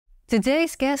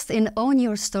Today's guest in Own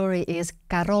Your Story is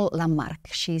Carole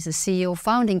Lamarque. She's a CEO,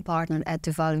 founding partner at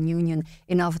DUVAL Union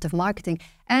Innovative Marketing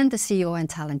and the CEO and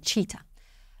talent CHÍTＡ.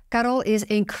 Carole is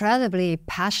incredibly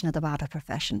passionate about her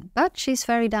profession, but she's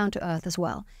very down to earth as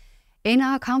well. In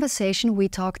our conversation, we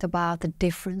talked about the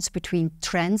difference between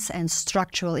trends and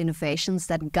structural innovations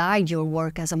that guide your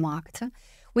work as a marketer.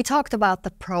 We talked about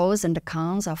the pros and the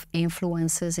cons of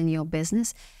influencers in your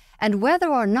business and whether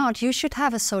or not you should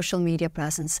have a social media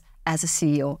presence as a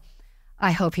CEO.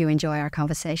 I hope you enjoy our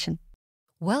conversation.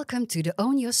 Welcome to the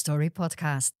Own Your Story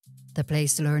podcast, the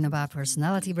place to learn about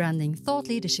personality branding, thought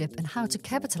leadership, and how to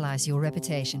capitalize your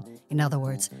reputation. In other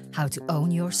words, how to own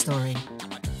your story.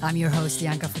 I'm your host,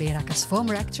 ianka, fleerackers,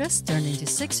 former actress, turned into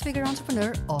six-figure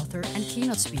entrepreneur, author, and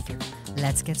keynote speaker.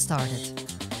 Let's get started.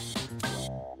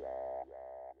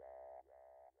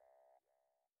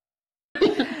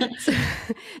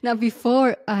 Now,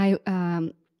 before I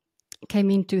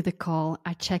came into the call,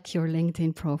 I checked your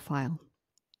LinkedIn profile.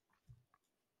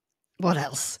 What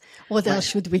else? What else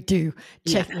should we do?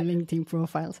 Check the LinkedIn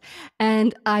profiles.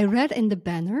 And I read in the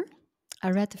banner,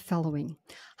 the following: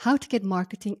 how to get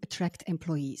marketing attract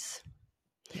employees.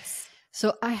 Yes.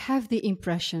 So I have the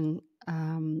impression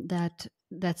that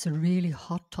that's a really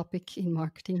hot topic in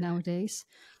marketing nowadays.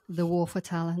 The war for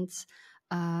talents,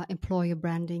 employer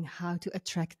branding, how to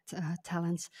attract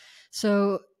talents.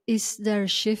 So is there a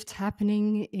shift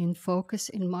happening in focus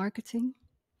in marketing?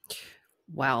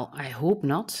 Well, I hope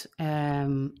not.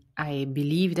 I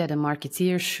believe that a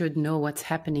marketeer should know what's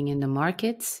happening in the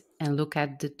market and look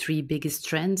at the three biggest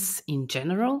trends in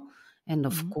general. And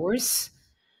of course,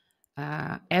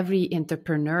 every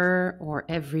entrepreneur or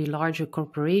every larger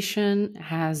corporation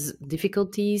has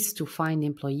difficulties to find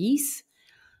employees.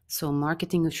 So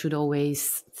marketing should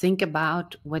always think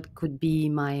about what could be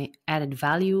my added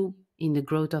value in the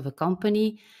growth of a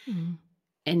company.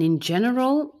 And in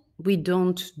general, we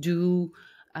don't do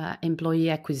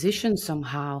employee acquisition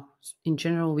somehow. In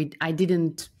general, I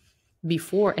didn't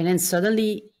before. And then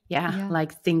suddenly,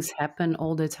 like things happen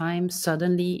all the time.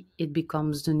 Suddenly it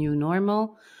becomes the new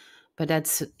normal. But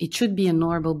it should be a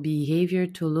normal behavior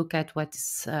to look at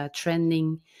what's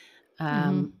trending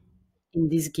in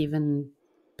this given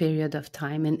period of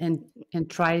time and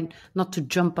try not to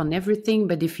jump on everything.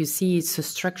 But if you see it's a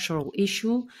structural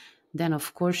issue, then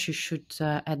of course you should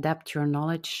adapt your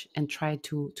knowledge and try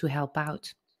to help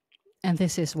out. And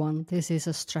this is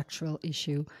a structural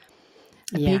issue,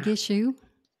 a big issue.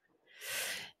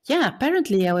 Yeah,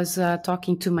 apparently I was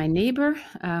talking to my neighbor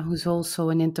who's also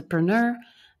an entrepreneur.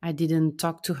 I didn't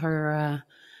talk to her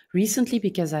recently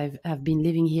because I've been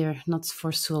living here not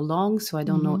for so long, so I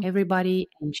don't know everybody.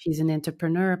 And she's an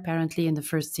entrepreneur apparently, and the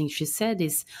first thing she said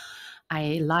is,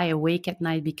 I lie awake at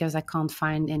night because I can't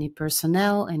find any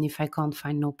personnel, and if I can't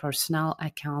find no personnel, I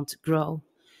can't grow.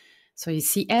 So you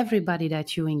see, everybody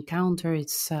that you encounter,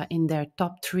 it's in their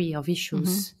top three of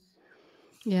issues.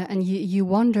 Yeah, and you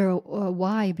wonder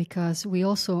why, because we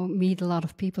also meet a lot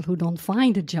of people who don't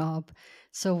find a job.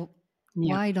 So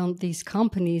why don't these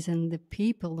companies and the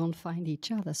people don't find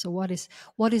each other? So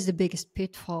what is the biggest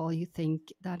pitfall you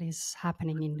think that is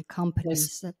happening in the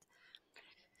companies?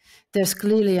 There's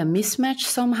clearly a mismatch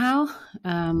somehow.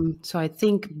 So I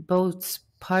think both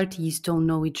parties don't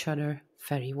know each other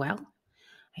very well.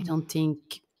 I don't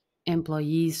think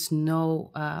employees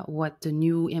know what the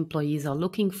new employees are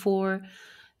looking for.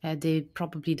 They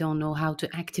probably don't know how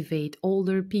to activate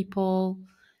older people.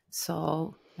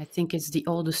 So I think it's the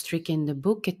oldest trick in the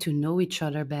book, get to know each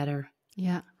other better.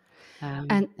 Yeah.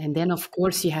 And then, of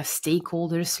course, you have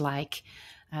stakeholders like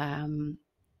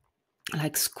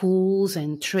schools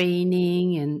and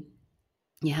training, and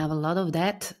you have a lot of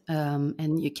that,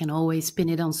 and you can always spin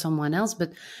it on someone else.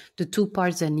 But the two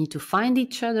parts that need to find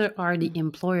each other are the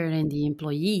employer and the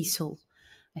employee. So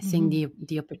I think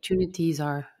the opportunities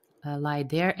are lie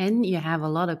there. And you have a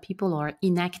lot of people who are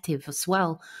inactive as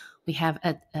well. We have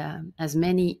as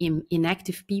many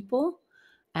inactive people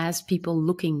as people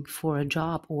looking for a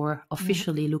job or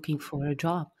officially looking for a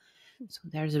job. So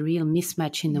there's a real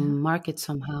mismatch in the market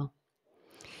somehow.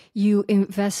 You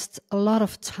invest a lot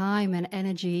of time and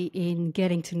energy in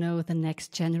getting to know the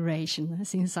next generation.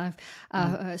 Since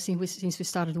since we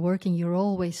started working, you're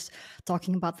always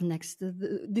talking about the next,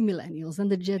 the millennials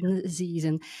and the Gen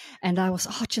Zs, and I was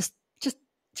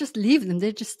just leave them.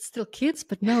 They're just still kids,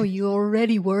 but no, you're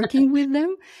already working with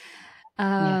them.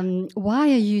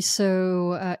 Why are you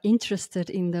so interested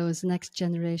in those next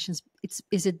generations?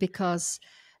 Is it because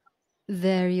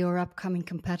they're your upcoming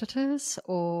competitors,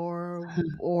 or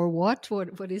what?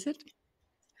 What is it?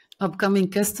 Upcoming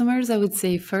customers, I would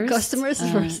say first. Customers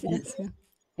first, yes.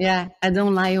 Yeah, I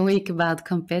don't lie awake about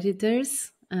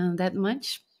competitors that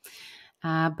much.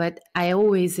 But I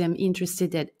always am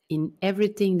interested in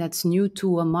everything that's new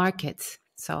to a market.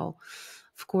 So,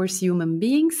 of course, human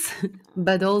beings,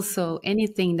 but also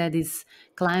anything that is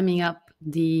climbing up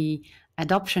the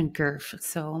adoption curve.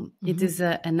 So it is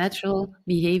a natural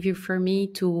behavior for me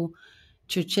to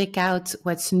check out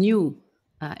what's new.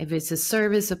 If it's a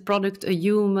service, a product, a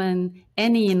human,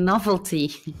 any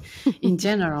novelty in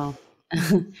general.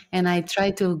 And I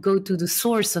try to go to the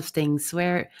source of things.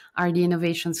 Where are the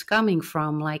innovations coming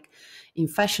from? Like in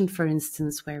fashion, for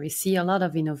instance, where we see a lot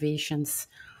of innovations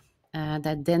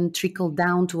that then trickle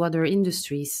down to other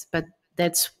industries. But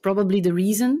that's probably the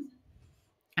reason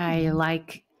I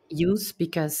like youth,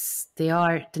 because they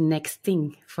are the next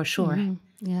thing for sure.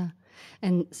 Yeah.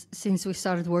 And since we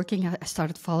started working, I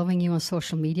started following you on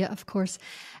social media, of course.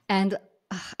 And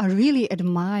I really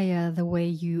admire the way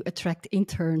you attract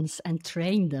interns and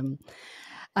train them.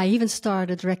 I even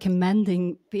started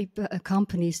recommending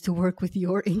companies to work with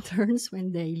your interns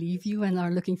when they leave you and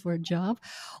are looking for a job,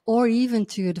 or even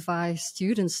to advise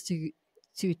students to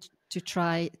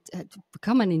try to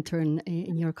become an intern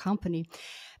in your company.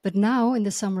 But now, in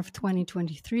the summer of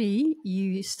 2023,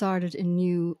 you started a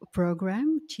new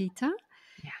program, CHÍTÄ.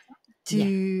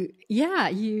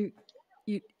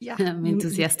 I'm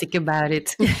enthusiastic about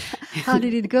it. How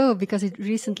did it go? Because you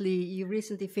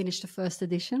recently finished the first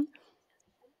edition.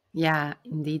 Yeah,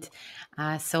 indeed.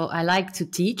 So I like to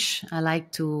teach. I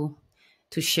like to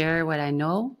share what I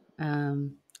know.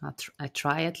 I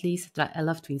try at least. I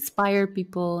love to inspire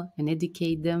people and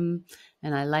educate them,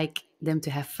 and I like them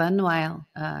to have fun while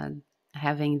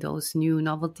having those new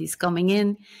novelties coming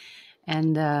in.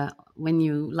 And when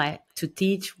you like to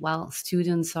teach, well,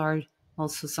 students are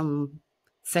also some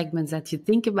segments that you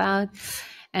think about.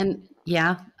 And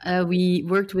yeah, we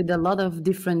worked with a lot of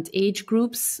different age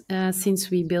groups since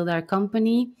we built our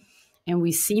company, and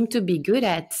we seem to be good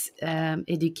at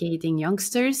educating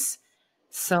youngsters.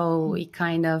 So we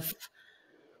kind of,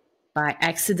 by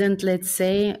accident, let's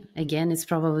say, again, it's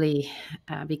probably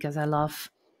because I love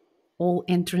all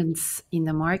entrants in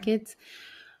the market.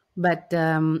 But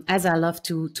as I love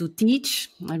to teach,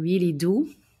 I really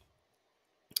do.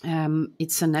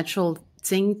 It's a natural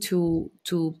thing to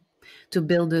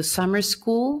build a summer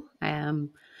school.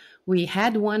 We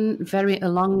had one a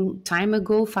long time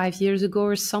ago, 5 years ago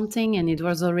or something, and it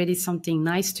was already something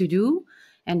nice to do.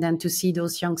 And then to see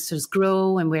those youngsters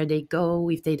grow and where they go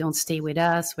if they don't stay with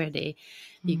us, where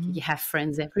you have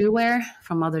friends everywhere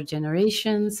from other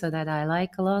generations, so that I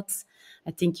like a lot.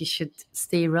 I think you should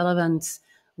stay relevant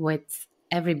with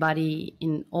everybody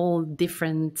in all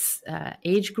different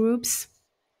age groups,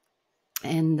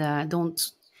 and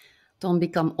don't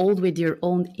become old with your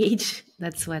own age.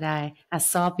 That's what I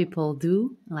saw people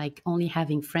do, like only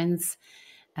having friends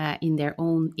in their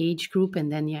own age group.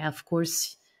 And then, yeah, of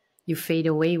course, you fade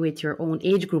away with your own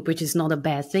age group, which is not a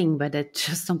bad thing, but it's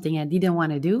just something I didn't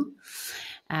want to do.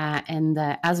 And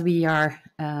as we are,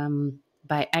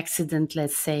 by accident,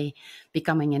 let's say,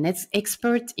 becoming an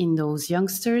expert in those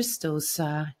youngsters, those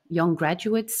young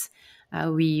graduates,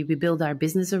 we build our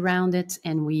business around it,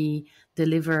 and we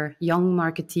deliver young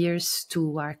marketeers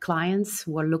to our clients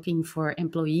who are looking for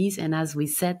employees. And as we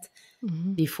said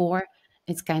before,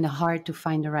 it's kind of hard to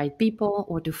find the right people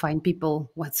or to find people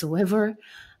whatsoever.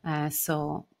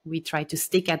 So we try to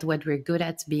stick at what we're good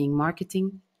at, being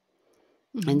marketing,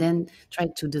 and then try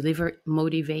to deliver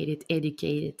motivated,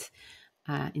 educated,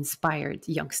 inspired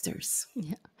youngsters.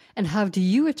 Yeah. And how do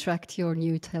you attract your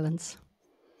new talents?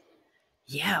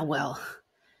 Yeah, well,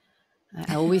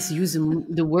 I always use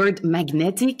the word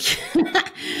magnetic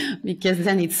because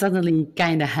then it suddenly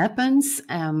kind of happens.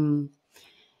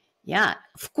 Yeah,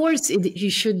 of course, you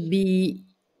should be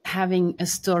having a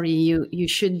story. You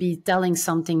should be telling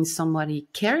something somebody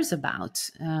cares about.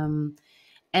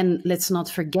 And let's not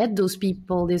forget those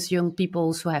people, these young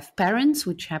people who have parents,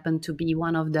 which happen to be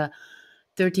one of the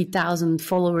 30,000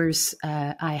 followers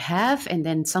I have. And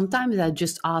then sometimes I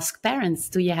just ask parents,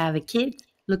 do you have a kid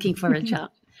looking for a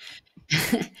job?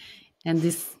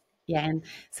 And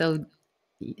so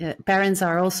parents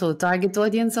are also a target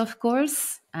audience, of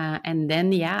course. And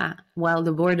then, yeah, well,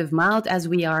 the word of mouth, as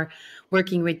we are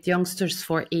working with youngsters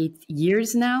for 8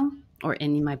 years now, or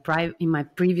in my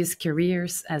previous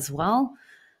careers as well,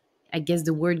 I guess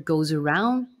the word goes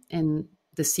around, and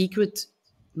the secret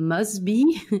must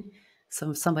be,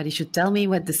 so somebody should tell me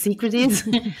what the secret is.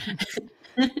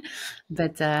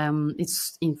 But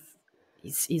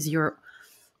it's your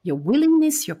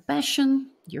willingness, your passion,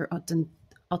 your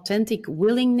authentic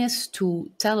willingness to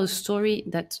tell a story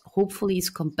that hopefully is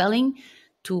compelling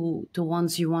to the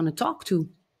ones you want to talk to.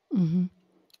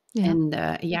 Yeah. And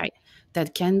yeah,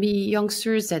 that can be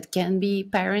youngsters, that can be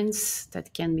parents,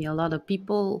 that can be a lot of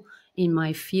people in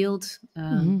my field,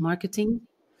 marketing,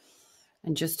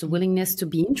 and just a willingness to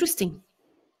be interesting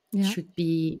Yeah. should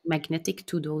be magnetic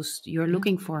to those you're Yeah.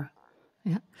 looking for.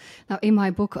 Yeah. Now, in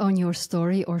my book, Own Your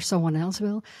Story, or someone else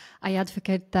will, I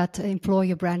advocate that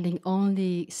employer branding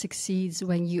only succeeds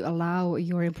when you allow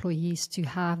your employees to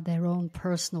have their own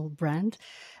personal brand.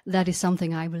 That is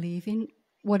something I believe in.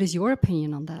 What is your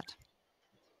opinion on that?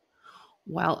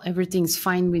 Well, everything's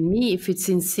fine with me if it's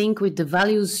in sync with the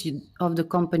values of the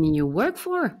company you work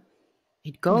for.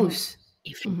 It goes.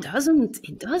 If it doesn't,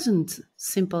 it doesn't.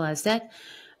 Simple as that.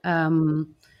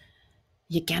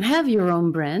 You can have your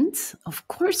own brand. Of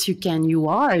course you can. You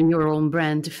are your own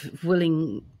brand, if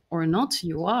willing or not,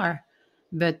 you are.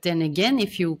 But then again,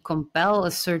 if you compel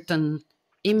a certain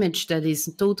image that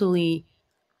is totally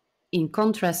in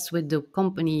contrast with the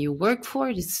company you work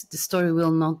for, the story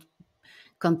will not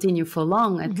continue for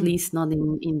long, at least not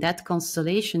in that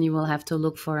constellation. You will have to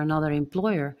look for another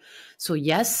employer. So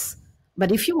yes,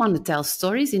 but if you want to tell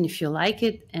stories and if you like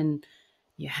it and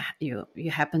you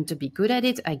happen to be good at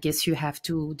it, I guess you have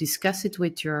to discuss it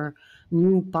with your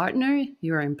new partner,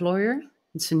 your employer.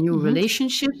 It's a new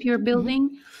relationship you're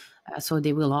building. So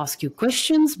they will ask you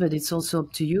questions, but it's also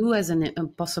up to you as a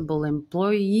possible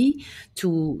employee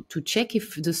to check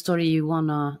if the story you want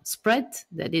to spread,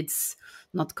 that it's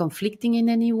not conflicting in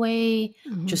any way,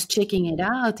 just checking it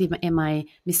out. Am I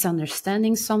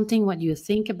misunderstanding something? What do you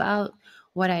think about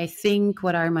what I think?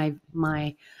 What are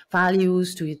my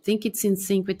values? Do you think it's in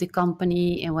sync with the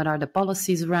company? And what are the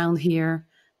policies around here?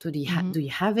 Do you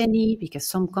have any? Because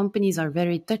some companies are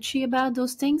very touchy about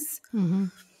those things.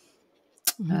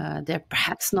 They're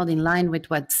perhaps not in line with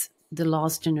what the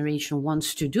last generation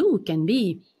wants to do, can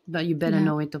be, but you better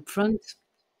know it up front.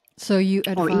 So you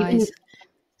Or even advise...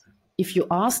 if you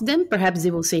ask them, perhaps they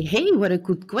will say, hey, what a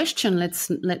good question.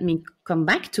 Let me come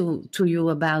back to you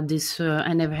about this.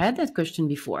 I never had that question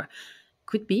before.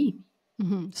 Could be.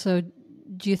 So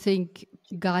do you think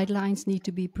guidelines need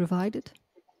to be provided?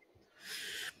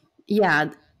 Yeah,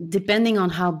 depending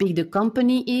on how big the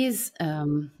company is,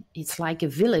 it's like a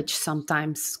village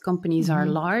sometimes. Companies are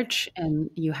large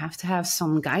and you have to have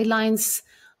some guidelines,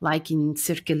 like in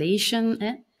circulation.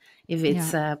 If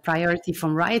it's a priority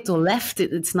from right or left,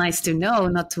 it's nice to know,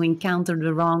 not to encounter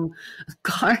the wrong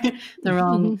car, the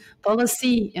wrong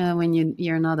policy when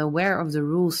you're not aware of the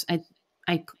rules.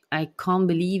 I can't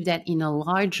believe that in a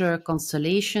larger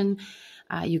constellation,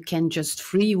 you can just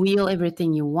freewheel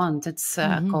everything you want. It's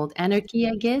called anarchy,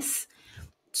 I guess.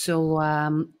 So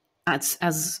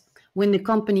as when the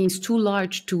company is too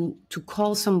large to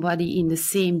call somebody in the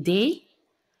same day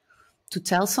to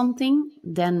tell something,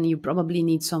 then you probably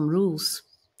need some rules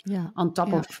on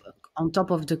top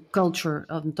of the culture,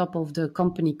 on top of the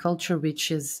company culture, which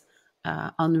is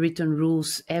unwritten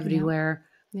rules everywhere.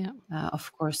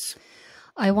 Of course.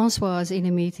 I once was in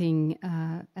a meeting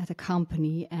at a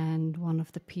company, and one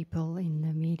of the people in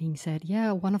the meeting said,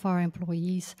 yeah, one of our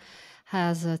employees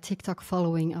has a TikTok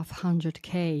following of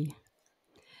 100K.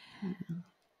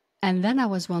 And then I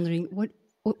was wondering,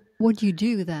 what do you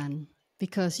do then?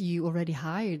 Because you already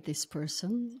hired this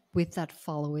person with that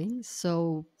following.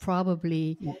 So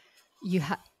probably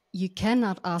you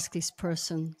cannot ask this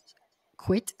person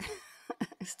quit.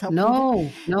 Stop. No.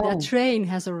 That train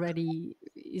is already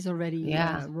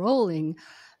rolling.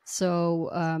 So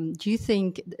do you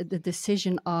think the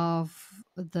decision of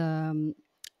the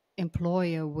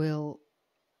employer will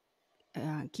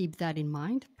keep that in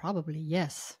mind? Probably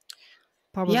yes.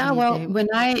 Probably. Yeah. Well,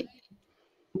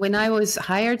 when I was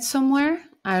hired somewhere,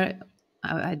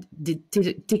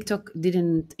 TikTok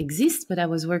didn't exist, but I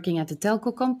was working at a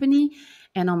telco company,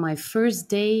 and on my first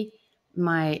day,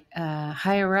 my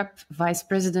higher up vice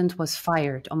president was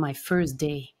fired on my first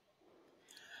day,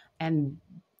 and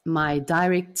my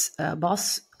direct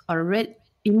boss already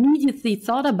immediately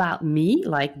thought about me,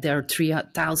 like there are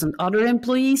 3,000 other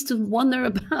employees to wonder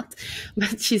about.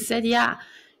 But she said, yeah,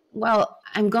 well,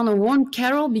 I'm going to warn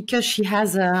Carole because she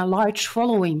has a large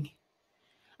following.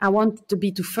 I want to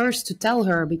be the first to tell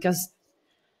her because,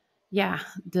 yeah,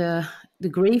 the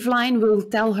grave line will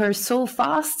tell her so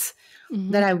fast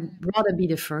that I'd rather be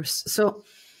the first. So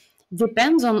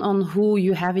depends on who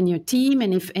you have in your team,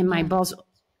 and my boss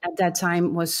at that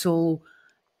time was so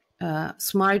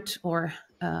smart or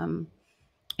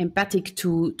empathic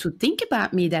to think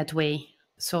about me that way.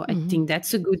 So I think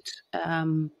that's a good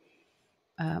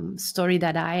story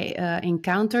that I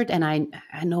encountered. And I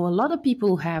know a lot of people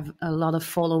who have a lot of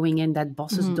following and that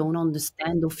bosses don't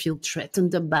understand or feel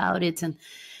threatened about it. And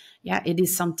yeah, it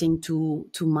is something to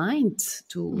mind,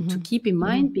 to keep in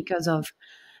mind, because of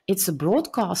it's a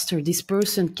broadcaster. This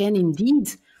person can indeed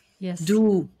Yes.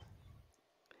 do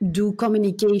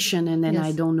communication, and then I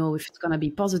Yes. don't know if it's going to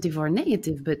be positive or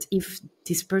negative, but if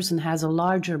this person has a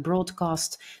larger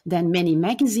broadcast than many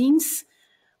magazines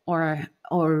or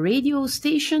radio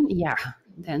station, yeah,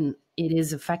 then it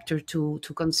is a factor to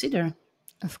consider.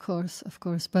 Of course.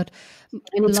 But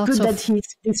And it's lots good that of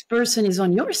this person is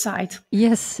on your side.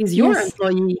 yes, He's your yes,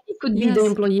 employee. It could be the yes.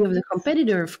 employee of the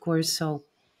competitor, of course. So,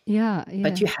 Yeah,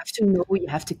 but yeah. you have to know, you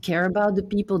have to care about the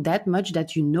people that much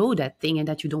that you know that thing and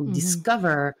that you don't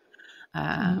discover.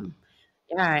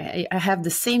 Yeah, I have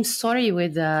the same story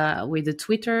with the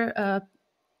Twitter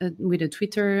with a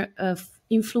Twitter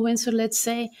influencer, let's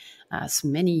say,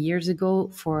 many years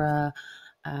ago for a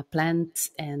plant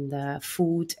and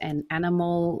food and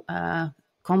animal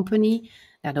company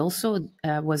that also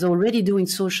was already doing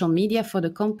social media for the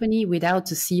company without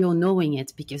the CEO knowing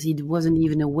it, because he wasn't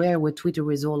even aware what Twitter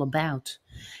was all about.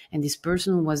 And this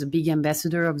person was a big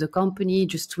ambassador of the company,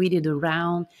 just tweeted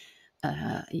around.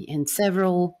 And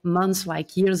several months,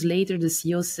 like years later, the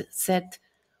CEO said,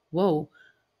 "Whoa,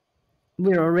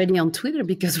 we're already on Twitter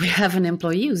because we have an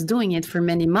employee who's doing it for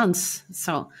many months."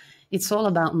 So it's all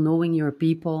about knowing your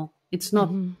people. It's not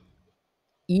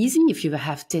easy if you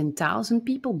have 10,000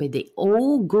 people, but they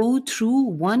all go through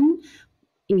one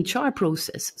HR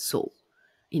process. So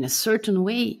in a certain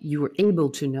way, you were able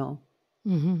to know.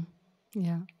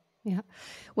 Yeah, yeah.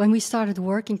 When we started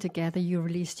working together, you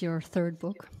released your third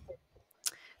book,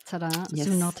 ta-da, Yes.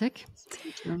 Zoonotic.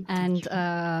 Thank you. And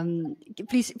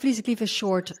please give a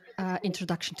short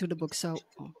introduction to the book. So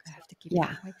I have to keep it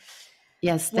Yeah. that way.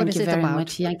 Yes, What thank is you it very about?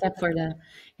 much, Ianka, for the.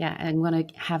 Yeah, I'm going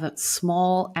to have a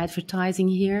small advertising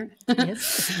here.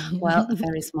 Yes. Well,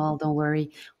 very small, don't worry.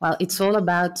 Well, it's all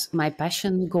about my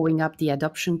passion, going up the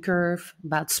adoption curve,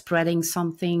 about spreading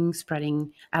something,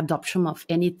 spreading adoption of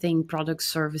anything, products,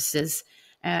 services.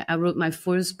 I wrote my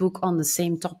first book on the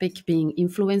same topic, being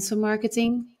influencer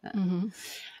marketing.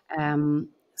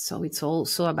 So it's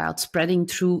also about spreading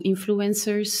through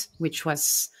influencers, which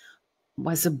was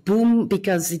a boom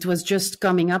because it was just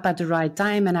coming up at the right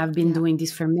time, and I've been doing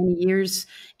this for many years.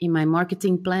 In my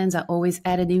marketing plans, I always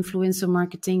added influencer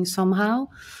marketing somehow.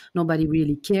 Nobody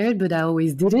really cared, but I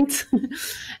always did it.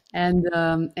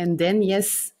 And then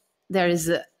yes, there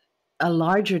is a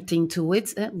larger thing to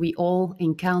it. We all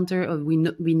encounter, or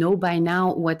we know by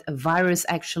now what a virus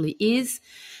actually is.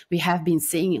 We have been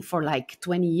saying for like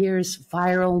 20 years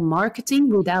viral marketing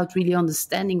without really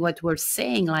understanding what we're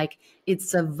saying, like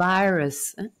it's a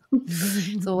virus.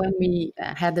 So when we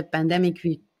had the pandemic,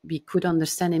 we could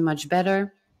understand it much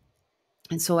better.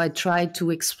 And so I tried to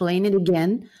explain it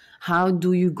again. How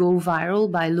do you go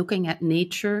viral? By looking at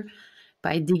nature,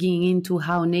 by digging into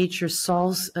how nature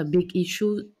solves a big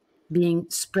issue, being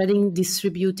spreading,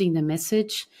 distributing the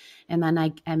message. And then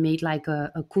I made like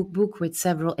a cookbook with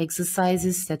several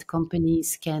exercises that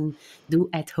companies can do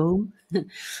at home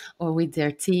or with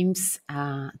their teams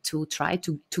to try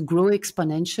to grow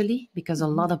exponentially. Because a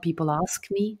lot of people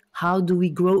ask me, how do we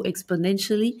grow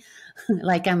exponentially?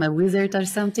 Like I'm a wizard or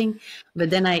something. But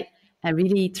then I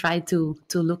really try to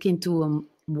look into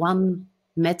one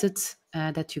method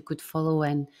that you could follow,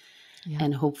 and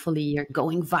hopefully you're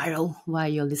going viral while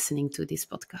you're listening to this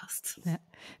podcast. Yeah.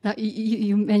 Now,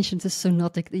 you mentioned the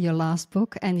Zoonotic, your last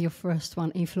book, and your first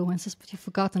one, Influencers, but you've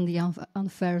forgotten the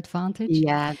unfair advantage.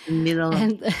 Yeah, the middle.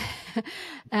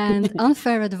 And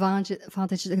unfair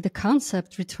advantage, the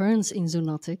concept returns in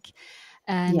Zoonotic.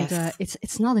 And Yes.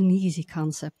 it's not an easy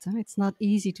concept. Huh? It's not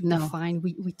easy to No. define.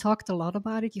 We talked a lot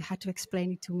about it. You had to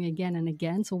explain it to me again and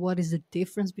again. So what is the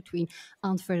difference between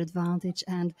unfair advantage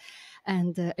and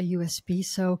a USP?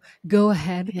 So go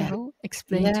ahead, Carole,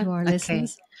 explain to our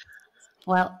listeners.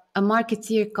 Well, a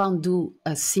marketeer can't do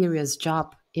a serious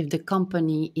job if the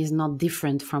company is not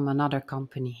different from another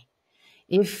company.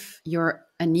 If you're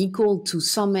unequal to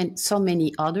so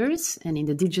many others, and in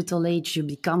the digital age you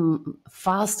become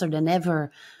faster than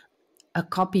ever a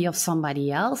copy of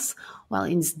somebody else, well,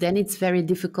 then it's very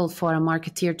difficult for a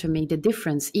marketeer to make the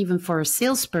difference. Even for a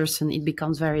salesperson, it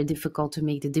becomes very difficult to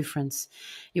make the difference.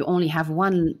 You only have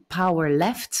one power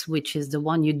left, which is the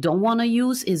one you don't want to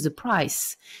use, is the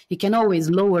price. You can always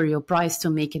lower your price to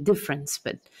make a difference.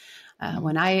 But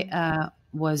when I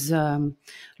was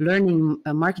learning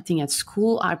marketing at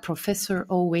school, our professor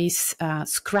always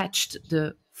scratched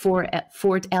the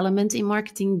fourth element in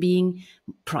marketing, being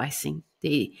pricing.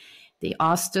 They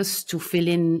asked us to fill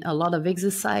in a lot of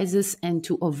exercises and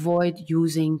to avoid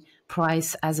using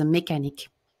price as a mechanic.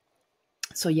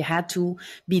 So you had to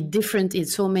be different in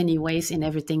so many ways in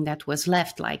everything that was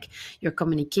left, like your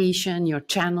communication, your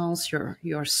channels,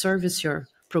 your service, your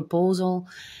proposal.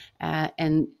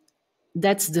 And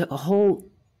that's the whole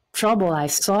trouble I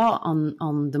saw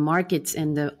on the markets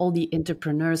and all the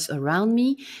entrepreneurs around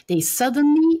me. They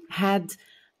suddenly had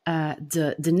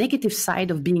the negative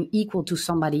side of being equal to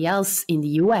somebody else in the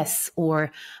US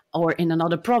or in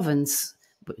another province.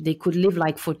 They could live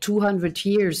like for 200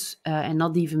 years and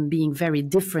not even being very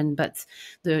different, but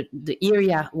the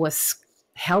area was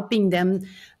helping them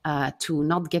to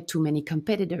not get too many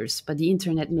competitors. But the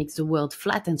internet makes the world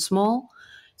flat and small.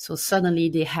 So suddenly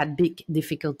they had big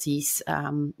difficulties,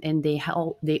 and they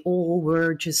all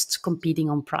were just competing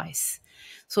on price.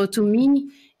 So to me,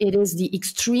 it is the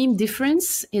extreme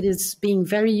difference. It is being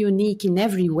very unique in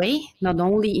every way, not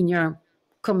only in your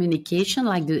communication,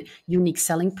 like the unique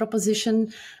selling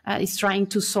proposition is trying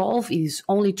to solve, is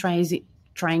only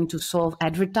trying to solve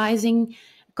advertising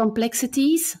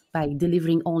complexities by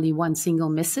delivering only one single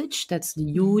message. That's the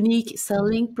unique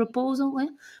selling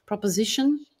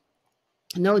proposition.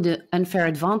 No, the unfair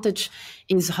advantage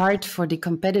is hard for the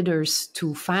competitors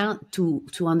to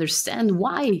understand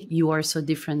why you are so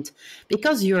different,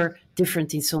 because you're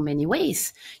different in so many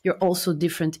ways. You're also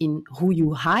different in who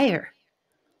you hire,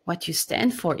 what you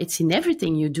stand for. It's in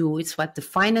everything you do. It's what the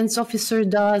finance officer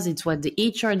does. It's what the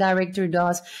HR director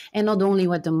does, and not only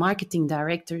what the marketing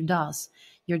director does.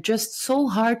 You're just so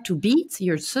hard to beat.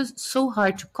 You're so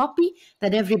hard to copy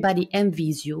that everybody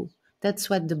envies you.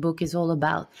 That's what the book is all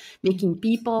about. Making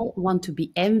people want to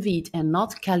be envied and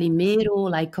not calimero,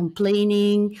 like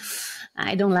complaining.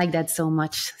 I don't like that so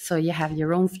much. So you have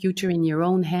your own future in your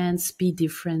own hands, be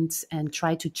different, and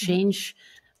try to change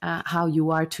how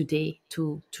you are today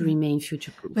to remain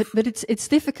future-proof. But it's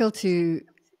difficult to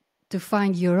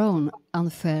find your own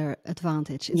unfair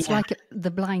advantage. It's like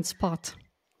the blind spot.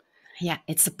 Yeah,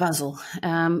 it's a puzzle.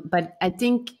 But I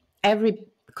think every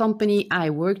company I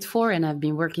worked for, and I've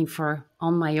been working for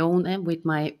on my own with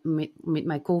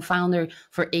my co-founder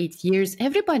for 8 years,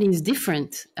 everybody is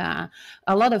different. A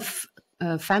lot of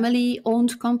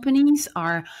family-owned companies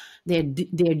are their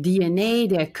DNA,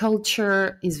 their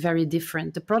culture is very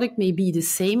different. The product may be the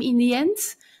same in the end,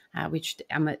 which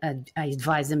I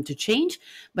advise them to change.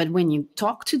 But when you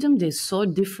talk to them, they're so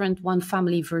different, one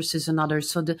family versus another.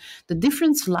 So the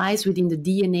difference lies within the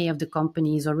DNA of the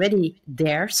company is already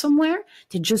there somewhere.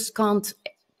 They just can't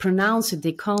pronounce it.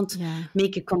 They can't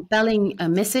make a compelling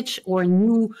message or a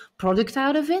new product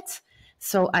out of it.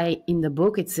 So in the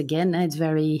book, it's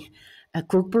very a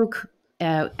cookbook.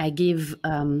 I give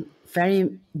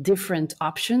very different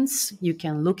options. You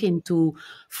can look into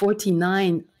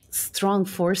 49 strong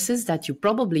forces that you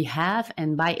probably have,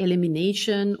 and by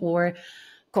elimination or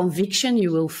conviction,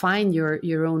 you will find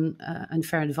your own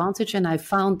unfair advantage. And I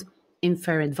found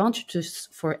unfair advantages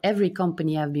for every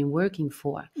company I've been working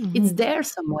for. Mm-hmm. It's there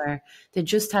somewhere. They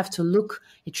just have to look.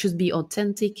 It should be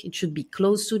authentic. It should be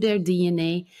close to their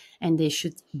DNA, and they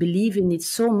should believe in it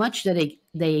so much that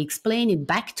they explain it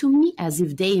back to me as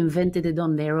if they invented it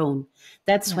on their own.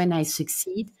 That's when I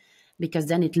succeed, because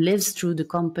then it lives through the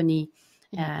company.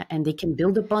 And they can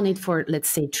build upon it for, let's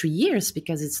say, 3 years,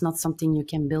 because it's not something you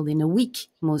can build in a week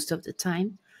most of the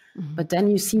time. Mm-hmm. But then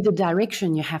you see the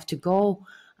direction you have to go,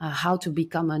 how to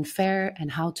become unfair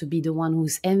and how to be the one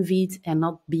who's envied and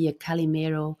not be a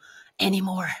calimero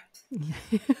anymore.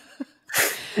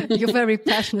 You're very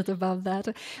passionate about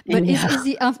that. But is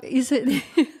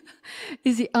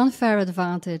the unfair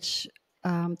advantage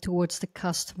towards the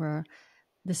customer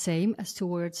the same as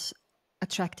towards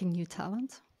attracting new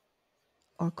talent?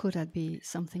 Or could that be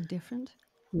something different?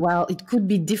 Well, it could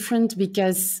be different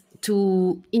because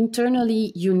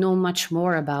internally, you know much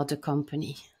more about the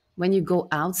company. When you go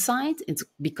outside, it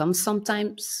becomes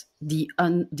sometimes the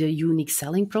unique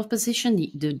selling proposition,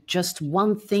 the just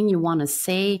one thing you want to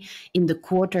say in the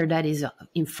quarter that is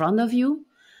in front of you.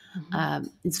 Mm-hmm.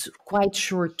 It's quite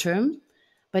short term.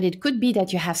 But it could be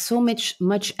that you have so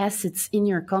much assets in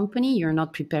your company, you're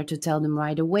not prepared to tell them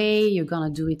right away. You're going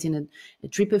to do it in a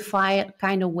tripify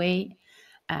kind of way.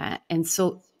 And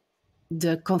so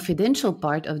the confidential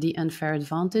part of the unfair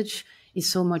advantage is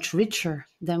so much richer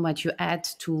than what you add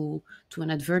to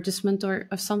an advertisement or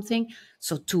something.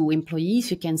 So to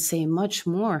employees, you can say much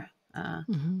more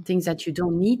things that you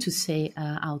don't need to say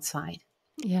outside.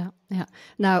 Yeah.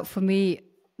 Now, for me,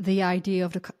 the idea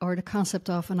of the concept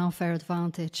of an unfair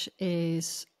advantage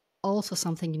is also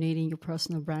something you need in your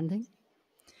personal branding.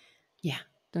 Yeah.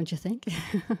 Don't you think?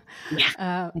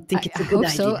 Yeah, I think it's a good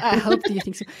idea. So. I hope you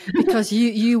think so. Because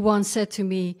you once said to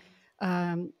me,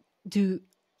 do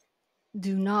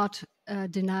not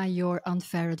deny your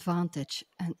unfair advantage.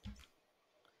 And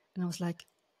I was like,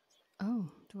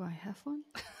 oh, do I have one?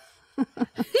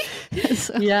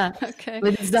 So, Yeah, okay.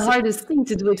 but it's the hardest thing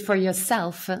to do it for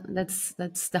yourself. That's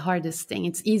the hardest thing.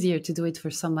 It's easier to do it for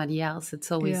somebody else.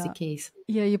 It's always the case.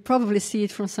 Yeah, you probably see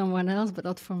it from someone else, but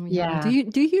not from you. Yeah.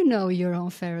 Do you know your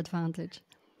unfair advantage?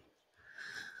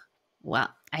 Well,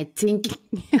 I think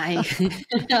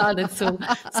oh, that's so,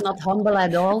 it's not humble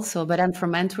at all. So, but I'm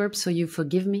from Antwerp, so you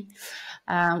forgive me.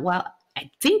 Well,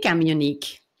 I think I'm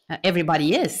unique.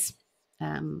 Everybody is.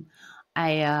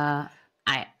 I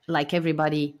like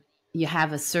everybody. You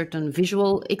have a certain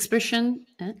visual expression,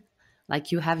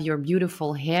 like you have your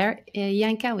beautiful hair,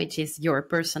 Ianka, which is your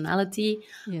personality.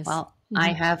 Yes. Well,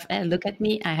 I have. Look at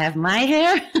me. I have my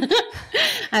hair.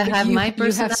 I have my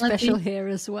personality. You have special hair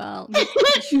as well.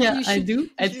 I do.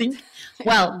 I think.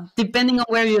 Well, depending on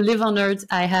where you live on Earth,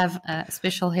 I have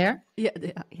special hair. Yeah.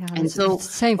 And so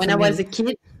same when I was a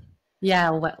kid,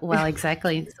 well,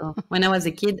 exactly. So when I was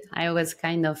a kid, I was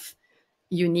kind of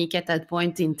unique at that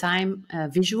point in time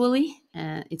visually.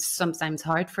 It's sometimes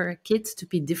hard for a kid to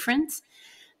be different,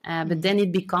 but then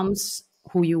it becomes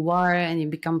who you are, and you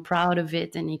become proud of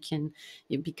it, and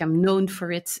you become known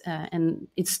for it, and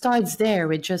it starts there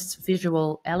with just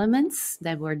visual elements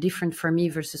that were different for me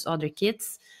versus other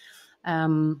kids,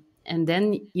 and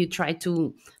then you try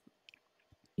to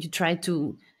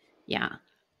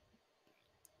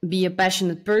be a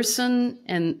passionate person.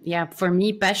 And for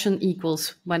me, passion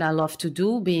equals what I love to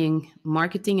do, being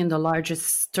marketing in the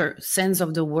largest sense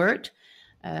of the word,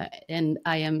 and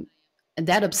I am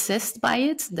that obsessed by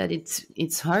it that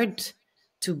it's hard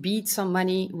to beat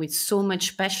somebody with so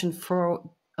much passion for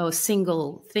a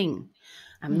single thing.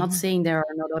 I'm not saying there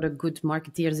are not other good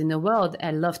marketeers in the world.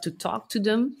 I love to talk to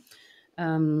them,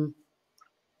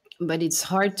 but it's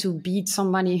hard to beat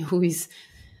somebody who is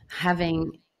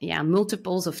having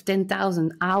multiples of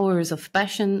 10,000 hours of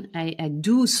passion. I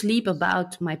do sleep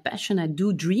about my passion. I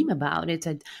do dream about it.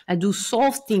 I do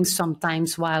solve things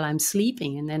sometimes while I'm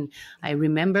sleeping, and then I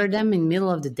remember them in the middle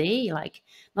of the day, like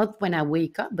not when I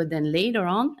wake up, but then later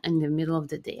on in the middle of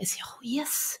the day, I say, oh,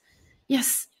 yes,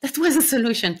 that was a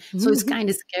solution. So it's kind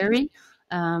of scary.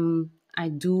 I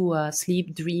do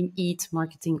sleep, dream, eat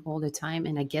marketing all the time,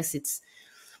 and I guess it's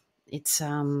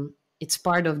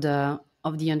part of the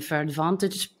unfair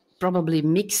advantage, probably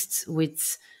mixed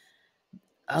with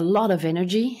a lot of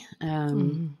energy.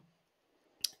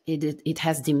 It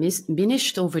has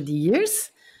diminished over the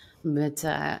years, but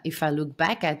if I look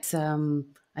back at,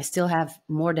 I still have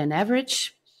more than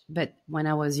average. But when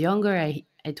I was younger,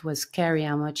 it was scary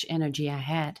how much energy I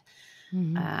had.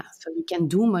 So you can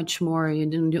do much more. You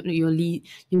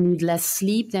need less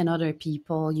sleep than other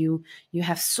people. You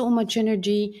have so much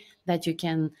energy that you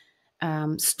can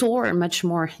store much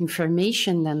more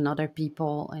information than other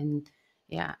people. And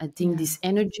I think this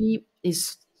energy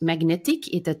is magnetic.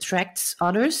 It attracts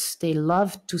others. They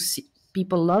love to see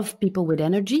people. Love people with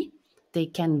energy. They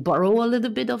can borrow a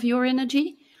little bit of your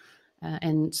energy,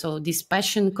 and so this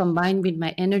passion combined with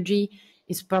my energy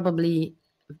is probably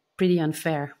pretty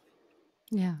unfair.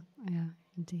 Yeah,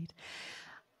 indeed.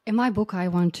 In my book, I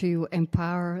want to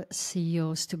empower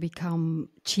CEOs to become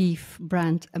chief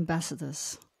brand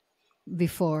ambassadors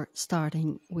before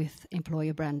starting with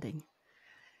employer branding.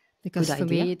 Because Good for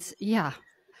idea. me,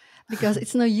 because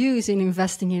it's no use in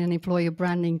investing in an employer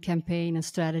branding campaign and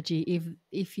strategy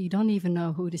if you don't even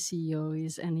know who the CEO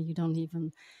is and you don't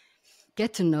even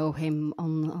get to know him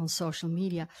on social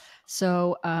media.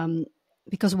 So,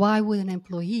 because why would an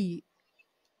employee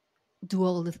do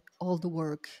all the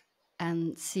work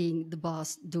and seeing the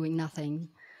boss doing nothing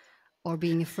or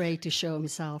being afraid to show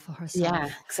himself or herself? Yeah,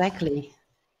 exactly.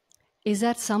 Is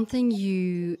that something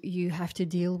you have to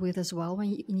deal with as well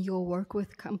in your work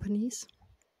with companies?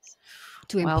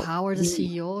 To empower the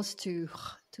CEOs to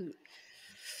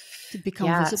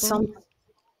become visible?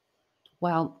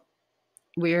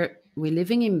 We're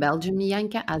living in Belgium,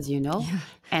 Ianka, as you know,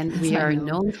 and we are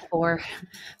known for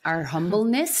our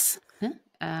humbleness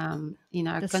in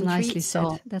our country. Nicely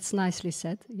said. That's nicely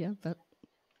said. Yeah, but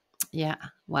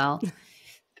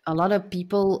a lot of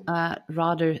people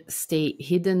rather stay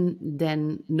hidden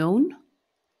than known.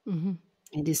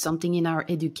 It is something in our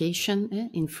education.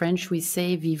 In French, we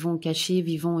say "vivons cachés,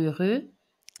 vivons heureux."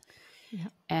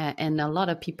 And a lot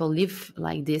of people live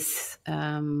like this.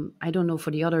 I don't know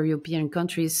for the other European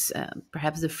countries,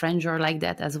 perhaps the French are like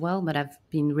that as well, but I've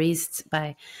been raised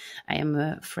I am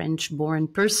a French-born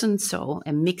person, so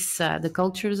I mix the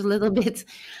cultures a little bit.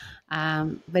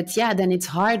 But then it's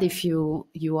hard if you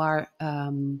are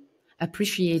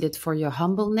appreciated for your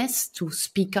humbleness, to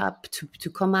speak up, to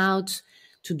come out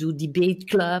to do debate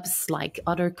clubs like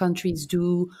other countries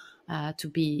do, to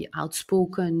be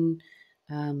outspoken.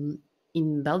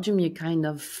 In Belgium, you kind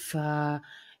of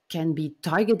can be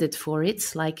targeted for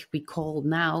it, like we call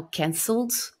now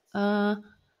cancelled,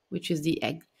 which is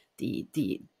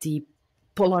the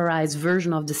polarized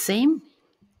version of the same.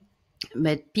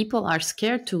 But people are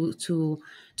scared to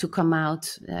come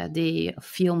out. They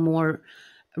feel more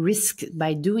risk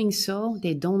by doing so.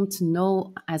 They don't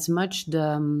know as much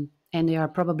and they are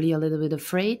probably a little bit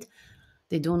afraid.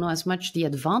 They don't know as much the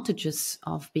advantages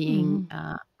of being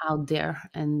out there.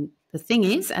 And the thing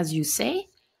is, as you say,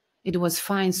 it was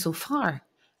fine so far,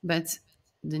 but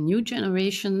the new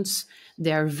generations,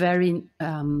 they're very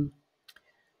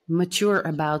mature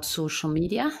about social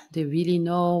media. They really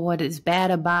know what is bad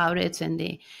about it, and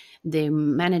they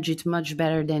manage it much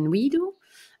better than we do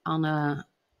on a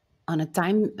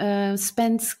time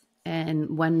spent,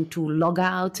 and when to log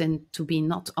out and to be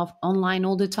not online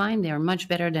all the time. They are much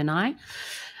better than I.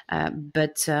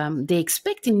 But they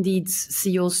expect indeed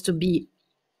CEOs to be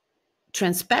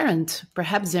transparent.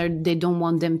 Perhaps they don't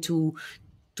want them to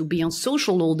be on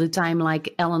social all the time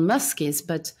like Elon Musk is,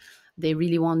 but they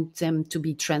really want them to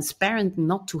be transparent,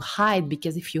 not to hide,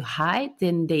 because if you hide,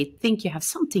 then they think you have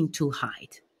something to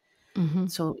hide.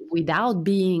 So without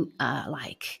being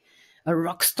like a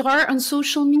rock star on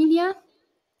social media,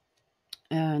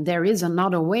 there is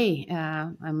another way.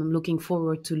 I'm looking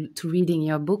forward to reading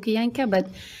your book, Ianka, but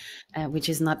which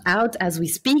is not out as we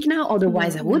speak now.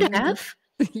 Otherwise, I would have.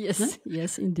 Yes,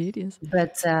 yes, indeed, yes.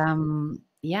 But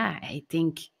yeah, I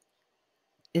think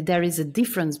there is a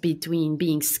difference between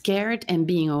being scared and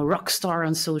being a rock star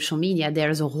on social media.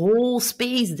 There's a whole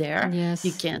space there. Yes,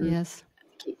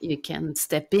 You can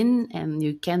step in and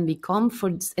you can become,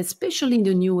 for especially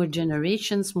the newer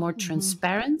generations, more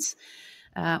transparent,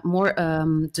 more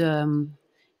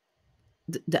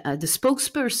the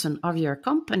spokesperson of your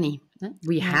company.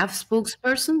 We have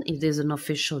spokesperson. It is an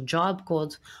official job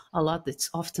called a lot. It's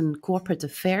often corporate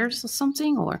affairs or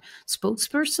something, or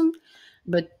spokesperson.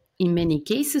 But in many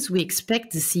cases, we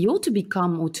expect the CEO to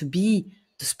become or to be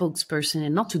the spokesperson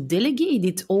and not to delegate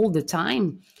it all the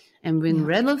time. And when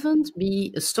relevant,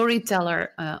 be a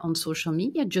storyteller on social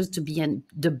media, just to be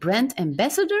the brand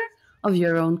ambassador of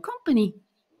your own company.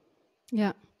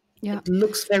 Yeah. Yeah. It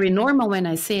looks very normal when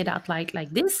I say it out like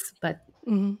this, but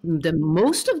the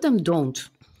most of them don't.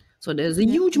 So there's a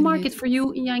huge market for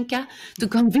you, Ianka, to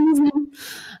convince them,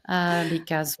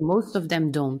 because most of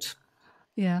them don't.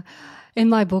 Yeah. In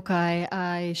my book,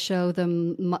 I show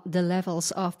them the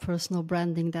levels of personal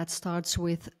branding. That starts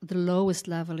with the lowest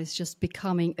level is just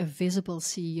becoming a visible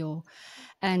CEO.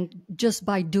 And just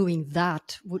by doing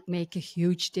that would make a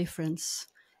huge difference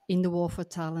in the war for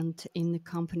talent, in the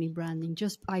company branding,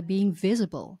 just by being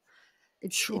visible.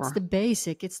 It's the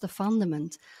basic, it's the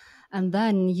fundament. And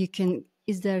then you can,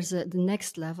 the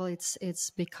next level, it's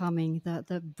becoming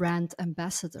the brand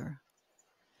ambassador.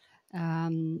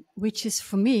 Which is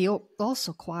for me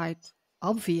also quite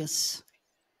obvious,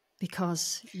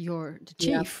 because you're the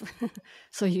chief,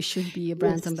 so you should be a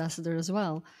brand ambassador as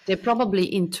well. They're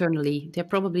probably internally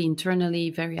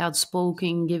very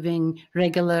outspoken, giving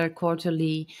regular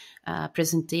quarterly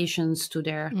presentations to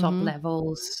their top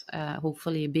levels,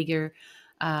 hopefully a bigger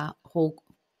whole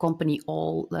company,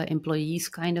 all employees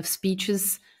kind of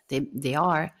speeches. They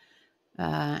are.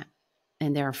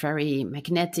 And they're very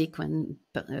magnetic when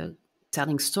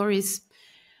telling stories.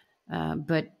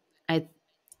 But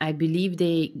I believe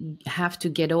they have to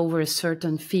get over a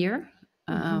certain fear,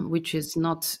 which is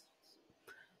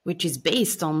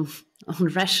based on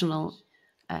rational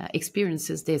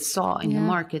experiences they saw in the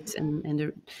market,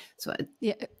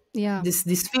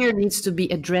 this fear needs to be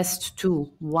addressed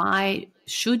too. Why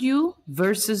should you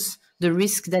versus the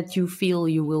risk that you feel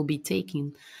you will be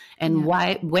taking? And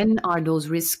when are those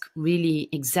risks really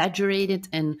exaggerated,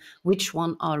 and which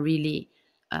one are really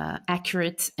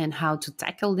accurate, and how to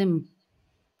tackle them?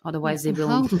 Otherwise, they will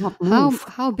not move.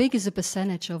 How big is the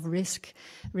percentage of risk?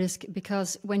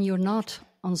 Because when you're not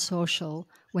on social,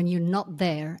 when you're not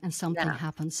there, and something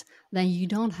happens, then you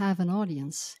don't have an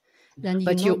audience.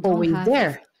 But you're always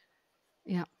there.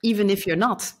 Yeah. Even if you're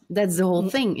not, that's the whole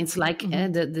thing. It's like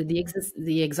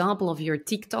the example of your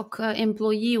TikTok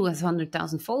employee who has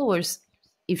 100,000 followers.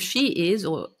 If she is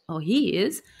or he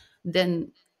is,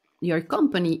 then your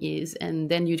company is,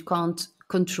 and then you can't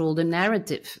control the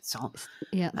narrative. So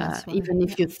even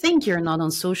if you think you're not on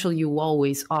social, you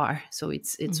always are. So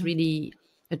it's really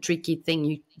a tricky thing.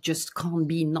 You just can't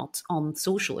be not on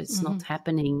social. It's not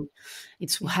happening.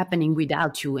 It's happening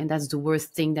without you. And that's the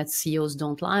worst thing that CEOs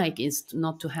don't like, is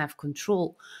not to have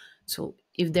control. So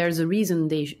if there's a reason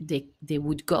they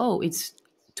would go, it's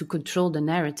to control the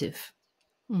narrative.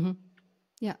 Mm-hmm.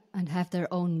 Yeah, and have their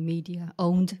own media,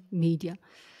 owned media.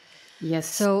 Yes.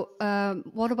 So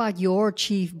what about your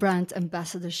chief brand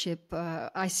ambassadorship?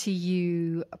 I see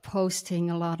you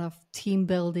posting a lot of team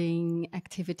building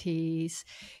activities.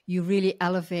 You really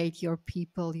elevate your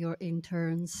people, your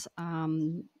interns.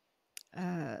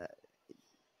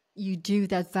 You do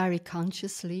that very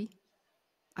consciously.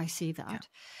 I see that.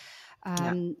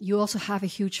 You also have a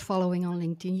huge following on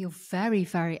LinkedIn. You're very,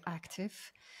 very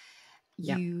active.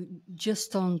 You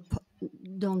just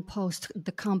don't post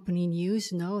the company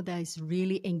news. No, that is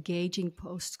really engaging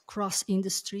posts cross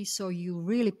industry. So you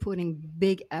really putting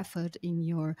big effort in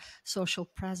your social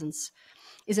presence.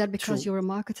 Is that because you're a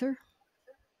marketer?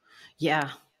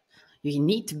 Yeah. You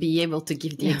need to be able to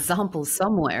give the example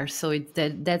somewhere. So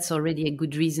that's already a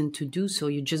good reason to do so.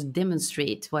 You just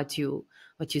demonstrate what you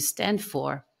stand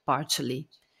for partially.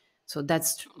 So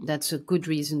that's a good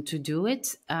reason to do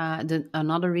it.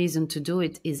 Another reason to do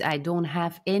it is I don't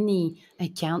have any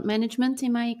account management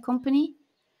in my company.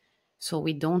 So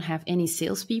we don't have any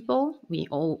salespeople.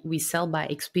 We sell by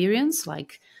experience.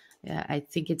 Like I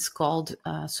think it's called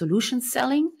solution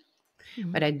selling.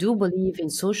 But I do believe in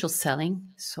social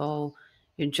selling. So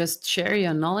you just share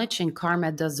your knowledge and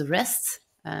karma does the rest.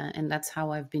 And that's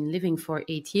how I've been living for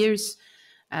 8 years.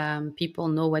 People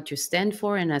know what you stand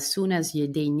for. And as soon as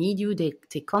they need you, they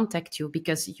contact you,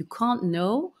 because you can't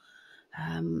know.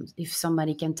 If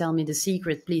somebody can tell me the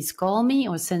secret, please call me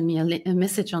or send me a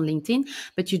message on LinkedIn.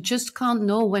 But you just can't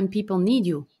know when people need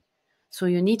you. So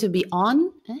you need to be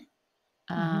on.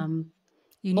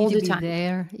 You need all to the be time.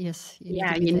 there. Yes, you need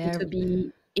Yeah, to be you there. need to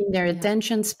be in their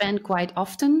attention span quite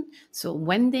often. So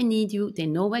when they need you, they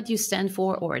know what you stand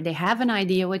for, or they have an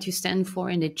idea what you stand for,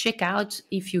 and they check out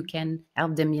if you can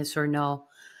help them, yes or no.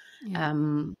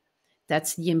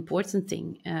 That's the important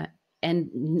thing. And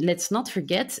let's not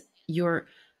forget you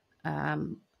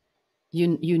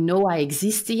know I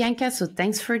exist, Ianka, so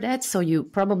thanks for that. So you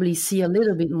probably see a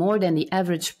little bit more than the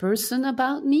average person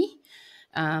about me.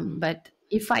 But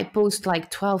if I post like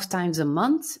 12 times a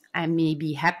month, I may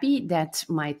be happy that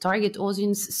my target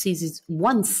audience sees it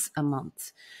once a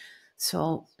month.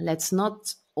 So let's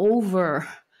not over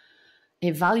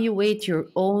evaluate your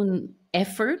own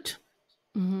effort.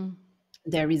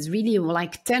 There is really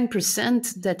like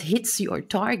 10% that hits your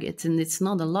target, and it's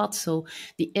not a lot. So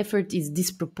the effort is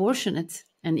disproportionate.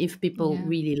 And if people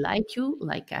really like you,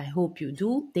 like I hope you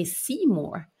do, they see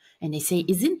more. And they say,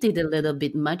 isn't it a little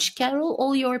bit much, Carole,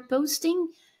 all you're posting?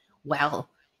 Well,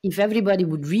 if everybody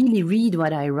would really read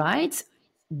what I write,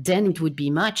 then it would be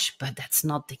much. But that's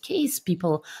not the case.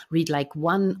 People read like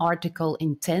one article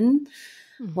in 10,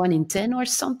 1 in 10 or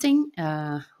something,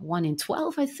 1 in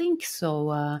 12, I think.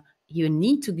 So you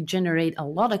need to generate a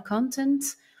lot of content.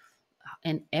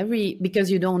 And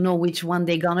because you don't know which one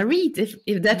they're gonna read.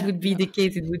 If that would be the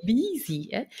case, it would be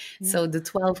easy. So the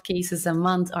 12 cases a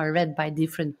month are read by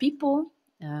different people,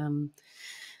 and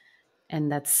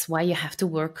that's why you have to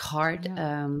work hard.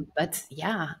 But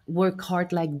work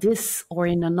hard like this or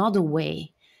in another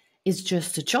way is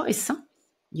just a choice. Huh?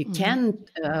 You can't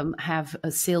have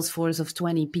a sales force of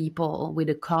 20 people with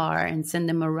a car and send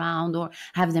them around, or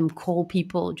have them call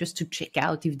people just to check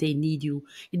out if they need you.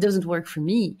 It doesn't work for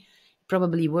me. It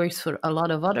probably works for a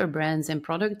lot of other brands and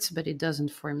products, but it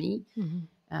doesn't for me.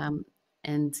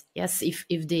 And yes, if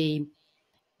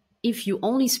you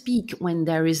only speak when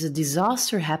there is a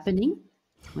disaster happening,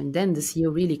 when then the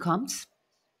CEO really comes,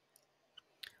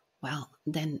 well,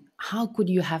 then how could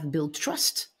you have built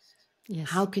trust?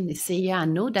 Yes. How can they say, yeah, I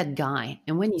know that guy?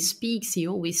 And when he speaks, he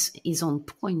always is on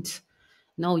point.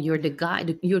 No, you're the guy,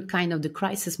 you're kind of the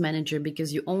crisis manager,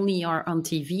 because you only are on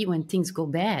TV when things go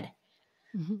bad.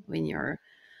 When your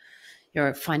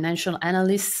financial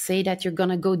analysts say that you're going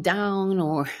to go down,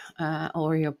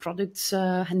 or your products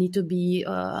need to be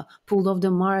pulled off the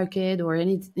market, or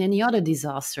any other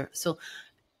disaster. So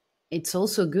it's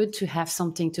also good to have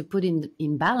something to put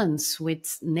in balance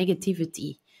with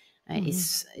negativity.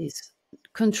 Is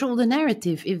control the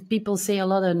narrative. If people say a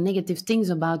lot of negative things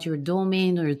about your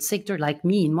domain or sector, like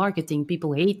me in marketing,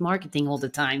 people hate marketing all the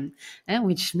time,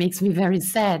 which makes me very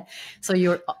sad. So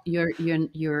your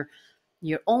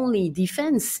only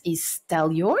defense is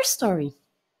tell your story.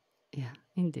 Yeah,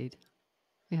 indeed.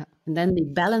 Yeah. And then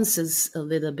it balances a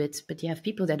little bit, but you have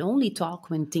people that only talk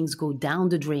when things go down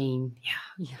the drain.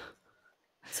 Yeah.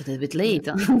 It's a little bit late.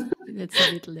 Huh? It's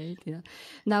a bit late, yeah.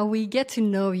 Now we get to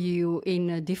know you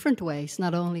in different ways,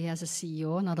 not only as a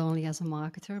CEO, not only as a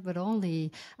marketer, but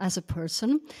only as a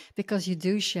person, because you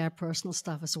do share personal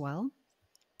stuff as well.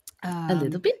 A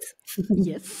little bit.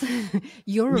 Yes,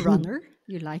 you're a runner.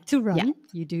 You like to Yeah. run.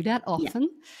 You do that Yeah. often.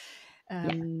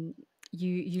 Yeah.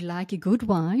 You like a good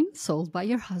wine sold by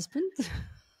your husband.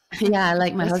 Yeah. I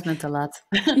like Of my course, husband a lot.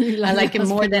 you I like your like him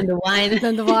more husband than the wine.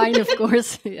 than the wine, of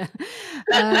course. Yeah.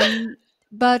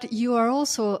 But you are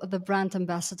also the brand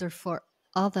ambassador for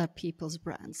other people's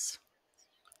brands.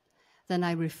 Then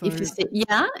I If you refer say,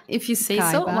 yeah, if you say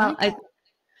Kai so. Well,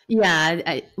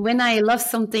 bag. when I love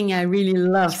something, I really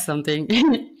love something.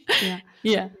 Yeah.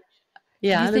 Yeah. Do you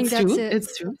Yeah, think that's that's true. a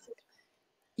It's true.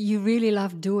 you really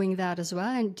love doing that as well?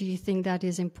 And do you think that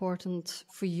is important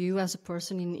for you as a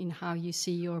person in how you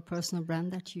see your personal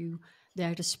brand, that you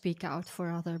dare to speak out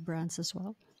for other brands as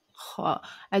well?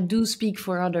 I do speak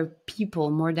for other people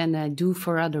more than I do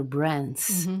for other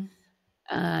brands.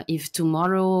 Mm-hmm. If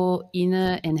tomorrow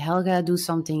Ina and Helga do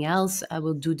something else, I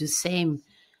will do the same.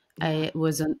 Yeah.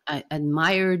 I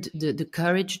admired the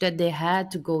courage that they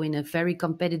had to go in a very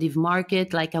competitive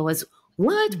market. Like I was,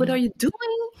 what Mm-hmm. are you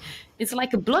doing? It's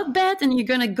like a bloodbath and you're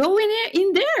going to go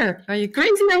in there. Are you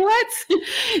crazy or what?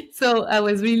 So I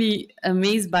was really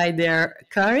amazed by their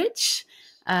courage.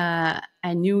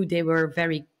 I knew they were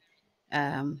very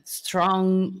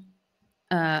strong,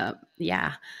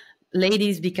 yeah,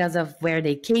 ladies because of where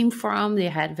they came from. They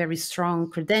had very strong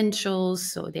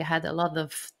credentials, so they had a lot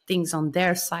of things on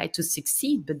their side to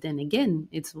succeed. But then again,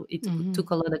 it Mm-hmm. took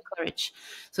a lot of courage.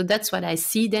 So that's what I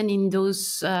see then in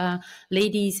those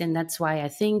ladies, and that's why I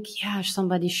think, yeah,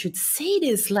 somebody should say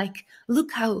this. Like,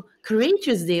 look how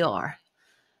courageous they are.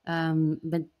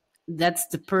 But that's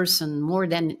the person more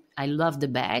than I love the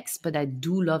bags, but I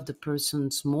do love the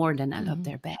persons more than I love Mm-hmm.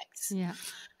 their bags. Yeah.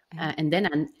 Yeah. And then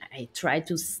I try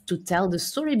to tell the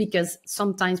story because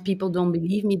sometimes people don't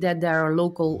believe me that there are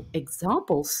local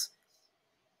examples.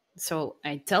 So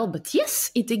I tell, but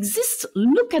yes, it exists.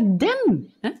 Look at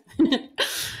them.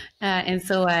 And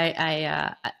so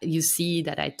you see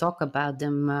that I talk about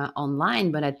them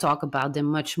online, but I talk about them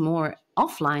much more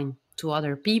offline to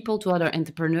other people, to other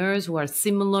entrepreneurs who are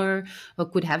similar, who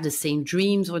could have the same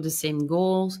dreams or the same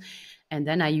goals. And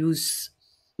then I use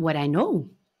what I know,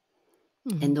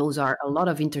 Mm-hmm. and those are a lot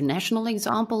of international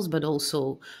examples, but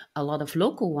also a lot of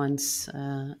local ones.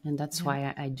 And that's Yeah.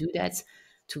 why I do that,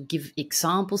 to give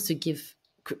examples, to give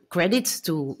credits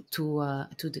to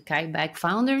the kayak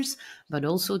founders, but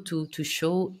also to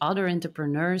show other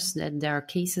entrepreneurs that there are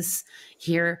cases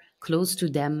here close to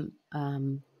them,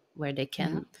 where they Yeah.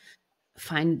 can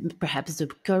find perhaps the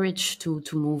courage to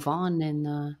move on.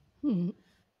 And Mhm.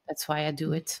 that's why I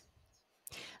do it.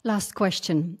 Last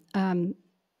question.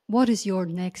 What is your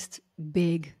next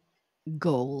big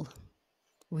goal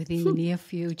within the near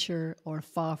future or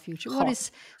far future? What Oh, is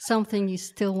something you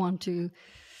still want to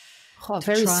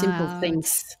very try simple out?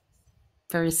 things.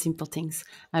 Very simple things.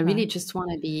 I really Right. just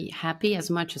want to be happy as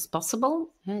much as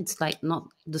possible. It's like, not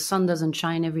the sun doesn't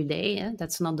shine every day.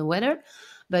 That's not the weather,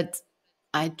 but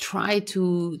I try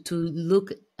to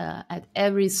look at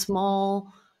every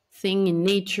small thing in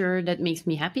nature that makes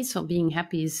me happy. So being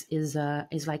happy is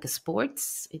like a sport.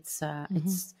 Mm-hmm.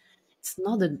 It's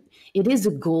not a, it is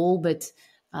a goal, but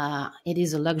it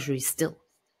is a luxury still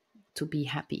to be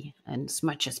happy and as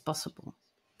much as possible.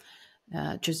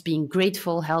 Just being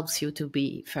grateful helps you to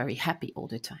be very happy all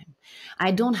the time.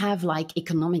 I don't have like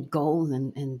economic goals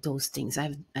and those things.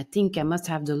 I think I must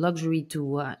have the luxury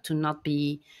to not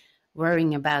be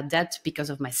worrying about that because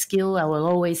of my skill. I will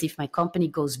always, if my company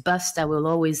goes bust, I will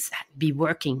always be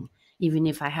working, even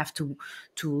if I have to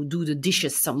do the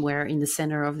dishes somewhere in the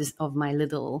center of my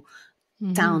little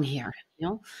Mm-hmm. town here.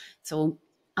 So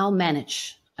I'll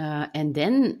manage. And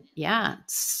then, yeah,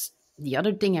 the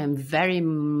other thing I'm very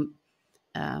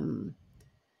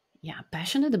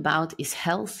passionate about is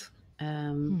health.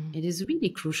 Mm-hmm. It is really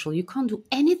crucial. You can't do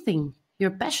anything.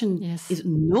 Your passion Yes. is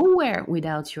nowhere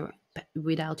without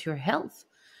your health.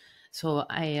 So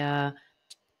I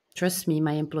trust me,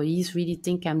 my employees really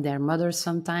think I'm their mother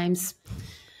sometimes.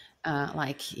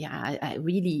 I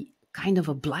really kind of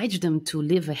oblige them to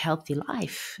live a healthy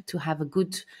life, to have a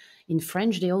good. In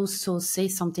French, they also say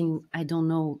something, I don't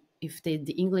know if the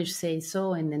English say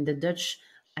so, and then the Dutch,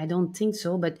 I don't think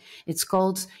so, but it's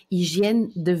called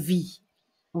hygiène de vie,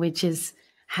 which is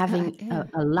having Yeah.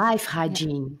 a life Yeah.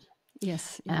 hygiene.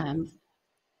 Yes. Yeah. Um,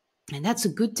 and that's a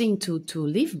good thing to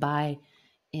live by,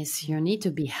 is Yeah. you need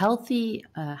to be healthy,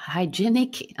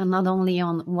 hygienic, and not only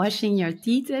on washing your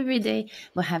teeth every day,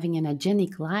 but having an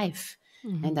hygienic life.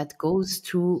 Mm-hmm. And that goes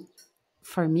through,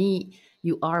 for me,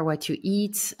 you are what you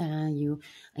eat.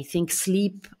 I think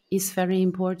sleep is very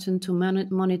important to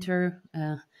monitor.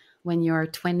 when you're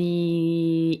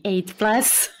 28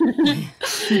 plus,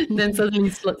 then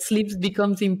suddenly sleep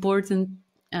becomes important.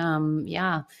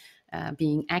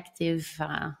 Being active.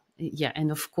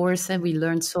 And of course, we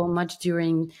learned so much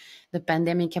during the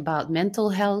pandemic about mental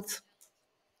health,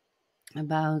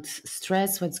 about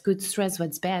stress, what's good stress,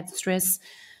 what's bad stress,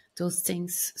 those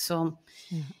things. So,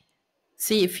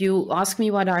 see, if you ask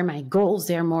me what are my goals,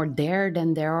 they're more there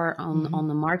than there are on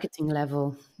the marketing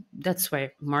level. That's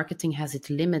where marketing has its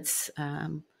limits.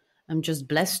 I'm just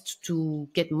blessed to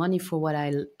get money for what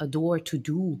I adore to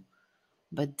do.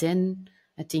 But then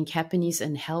I think happiness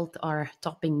and health are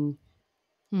topping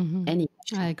any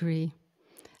question. I agree.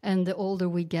 And the older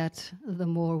we get, the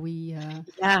more we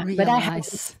But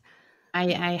realize.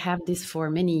 I have this for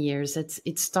many years.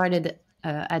 It started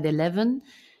at 11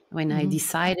 when I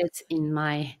decided in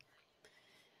my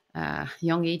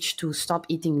young age to stop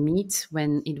eating meat,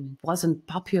 when it wasn't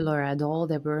popular at all.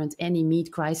 There weren't any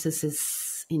meat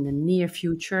crises in the near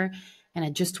future, and I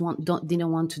just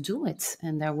didn't want to do it.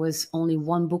 And there was only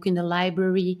one book in the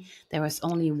library. There was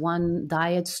only one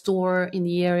diet store in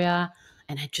the area.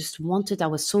 And I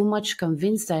was so much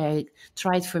convinced that I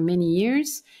tried for many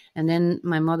years. And then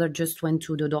my mother just went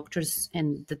to the doctors,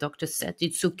 and the doctor said,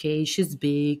 it's okay, she's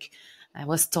big. I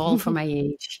was tall for my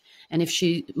age. And if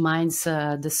she minds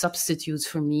the substitutes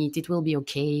for meat, it will be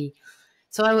okay.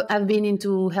 So I've been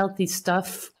into healthy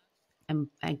stuff, and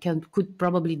I could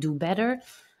probably do better,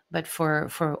 but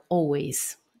for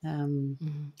always. And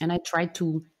I tried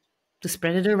to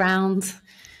spread it around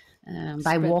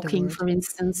by walking, for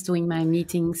instance, doing my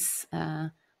meetings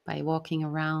by walking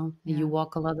around. Yeah. You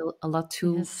walk a lot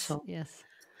too. Yes, so.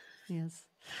 Yes.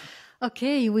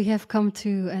 Okay, we have come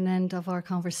to an end of our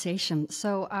conversation.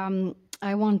 So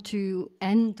I want to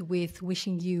end with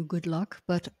wishing you good luck,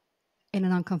 but in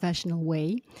an unconventional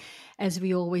way. As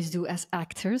we always do as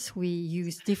actors, we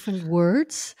use different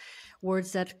words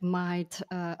that might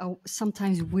are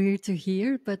sometimes weird to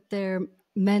hear, but they're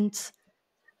meant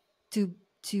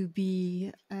to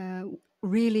be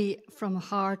really from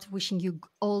heart wishing you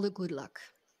all the good luck.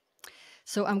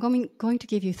 So I'm going to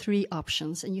give you 3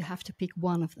 options, and you have to pick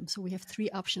one of them. So we have 3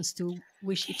 options to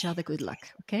wish each other good luck,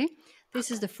 okay?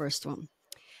 This is the first one.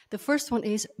 The first one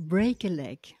is break a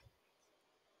leg.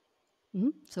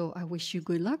 So I wish you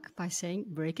good luck by saying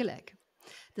break a leg.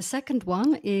 The second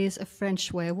one is a French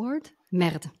swear word,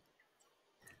 merde.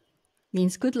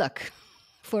 Means good luck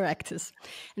for actors.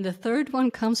 And the third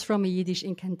one comes from a Yiddish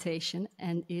incantation,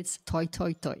 and it's toi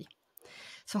toi toi.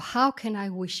 So how can I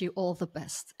wish you all the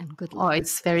best and good luck? Oh,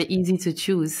 it's very easy to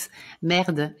choose.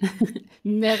 Merde.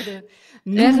 Merde.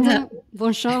 Merde.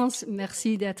 Bonne chance.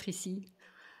 Merci d'être ici.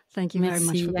 Thank you very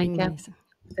much for being here.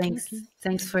 Thanks. Okay.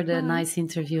 Thanks for the nice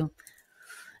interview.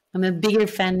 I'm a bigger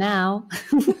fan now.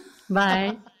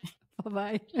 Bye.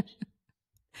 Bye-bye.